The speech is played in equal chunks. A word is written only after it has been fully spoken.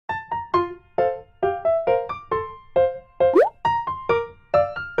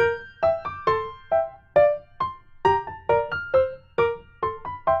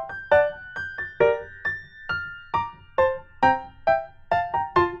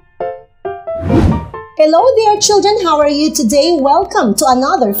Hello there children, how are you today? Welcome to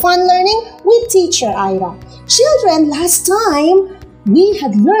another fun learning with Teacher Ira. Children, last time we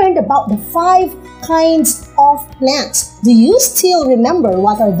had learned about the 5 kinds of plants. Do you still remember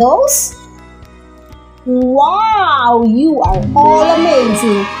what are those? Wow, you are all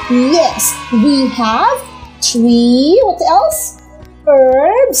amazing. Yes, we have tree, what else?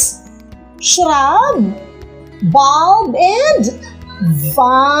 Herbs, shrub, bulb, and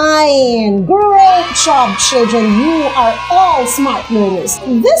vine. Great job, children. You are all smart learners.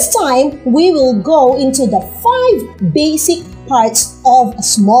 This time, we will go into the 5 basic parts of a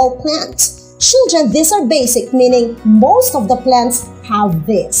small plant. Children, these are basic, meaning most of the plants have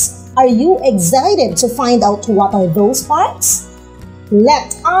this. Are you excited to find out what are those parts?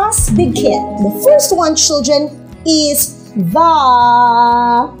 Let us begin. The first one, children, is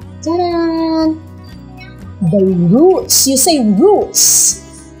the roots. You say roots.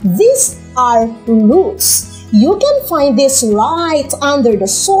 These are roots. You can find this right under the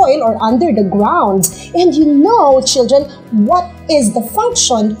soil or under the ground. And you know, children, what is the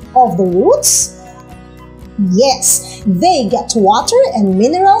function of the roots? Yes, they get water and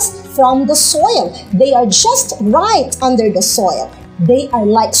minerals from the soil. They are just right under the soil. They are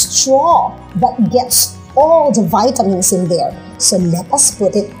like straw that gets all the vitamins in there. So let us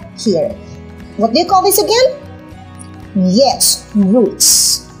put it here. What do you call this again? Yes,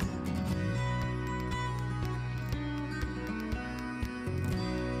 roots.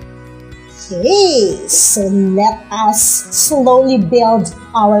 Okay, so let us slowly build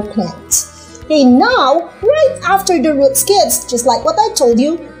our plant. Okay, now, right after the roots, kids, just like what I told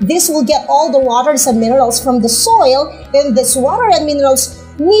you, this will get all the waters and minerals from the soil, and this water and minerals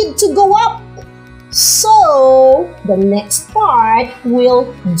need to go up. So, the next part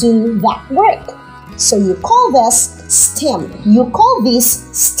will do that work. So, you call this stem. You call this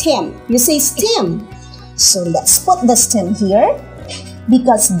stem. You say stem. So, let's put the stem here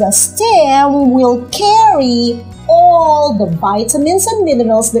because the stem will carry all the vitamins and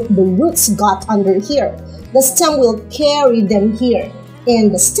minerals that the roots got under here. The stem will carry them here.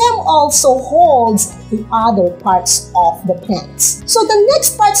 And the stem also holds the other parts of the plants. So the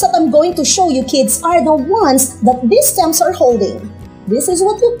next parts that I'm going to show you, kids, are the ones that these stems are holding. This is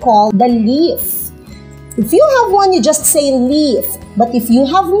what you call the leaf. If you have one, you just say leaf. But if you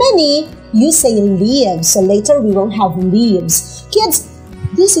have many, you say leaves. So later we will have leaves. Kids,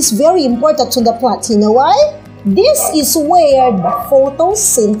 this is very important to the plant. You know why? This is where the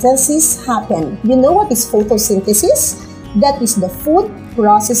photosynthesis happens. You know what is photosynthesis? That is the food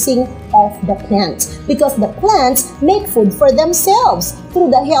processing of the plant. Because the plants make food for themselves through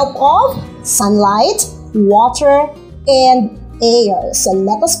the help of sunlight, water, and air. So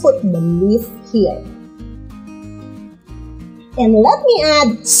let us put the leaf here. And let me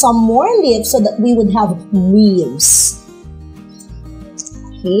add some more leaves so that we would have leaves.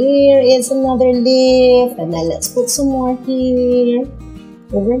 Here is another leaf, and then let's put some more here,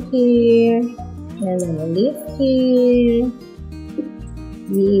 over here, and then a leaf here,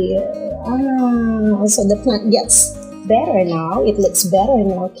 here. So the plant gets better now. It looks better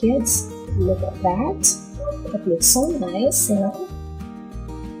now, kids. Look at that. It looks so nice.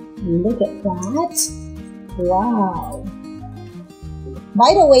 Look at that. Wow.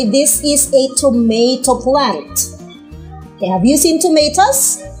 By the way, this is a tomato plant. Okay, have you seen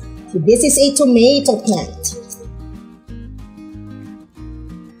tomatoes? This is a tomato plant.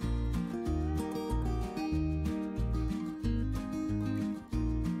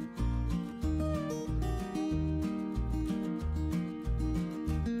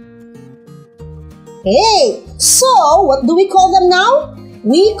 Hey, so what do we call them now?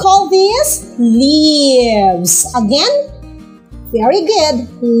 We call these leaves. Again? Very good,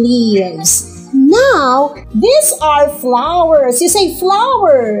 leaves. Now, these are flowers. You say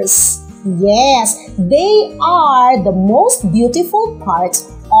flowers. Yes, they are the most beautiful part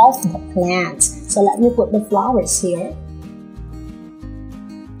of the plant. So let me put the flowers here.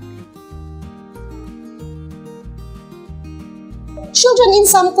 Children, in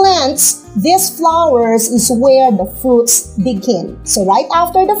some plants, these flowers is where the fruits begin. So right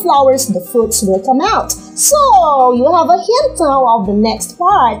after the flowers, the fruits will come out. So you have a hint now of the next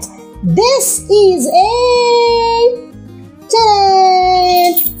part. This is a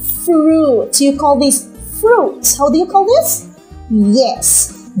fruit. You call this fruit. How do you call this?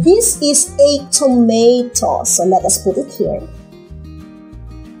 Yes, this is a tomato. So let us put it here.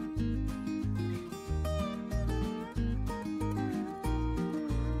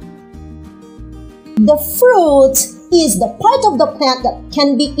 The fruit is the part of the plant that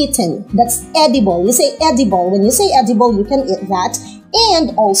can be eaten. That's edible. You say edible. When you say edible, you can eat that.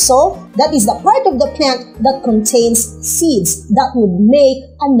 And also, that is the part of the plant that contains seeds that would make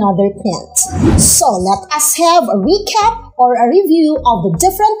another plant. So let us have a recap or a review of the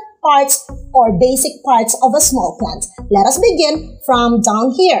different parts or basic parts of a small plant. Let us begin from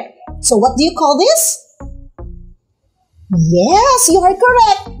down here. So what do you call this? Yes, you are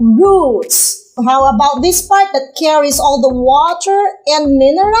correct. Roots. How about this part that carries all the water and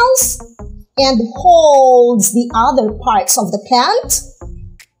minerals and holds the other parts of the plant?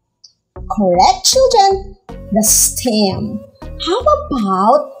 Correct, children. The stem. How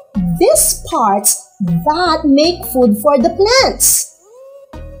about these parts that make food for the plants?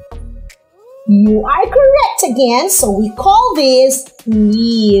 You are correct again, so we call these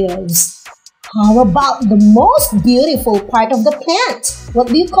leaves. How about the most beautiful part of the plant? What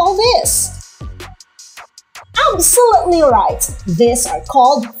do you call this? Absolutely right. These are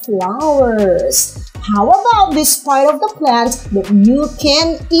called flowers. How about this part of the plant that you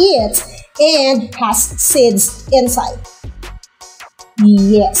can eat and has seeds inside?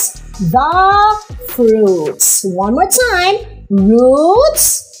 Yes, the fruits. One more time.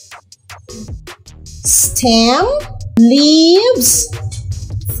 Roots, stem, leaves,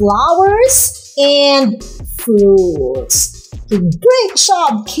 flowers, and fruits. Great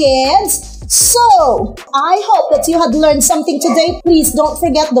job, kids! So, I hope that you had learned something today. Please don't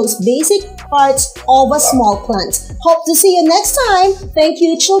forget those basic parts of a small plant. Hope to see you next time. Thank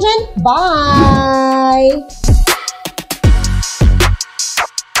you, children. Bye!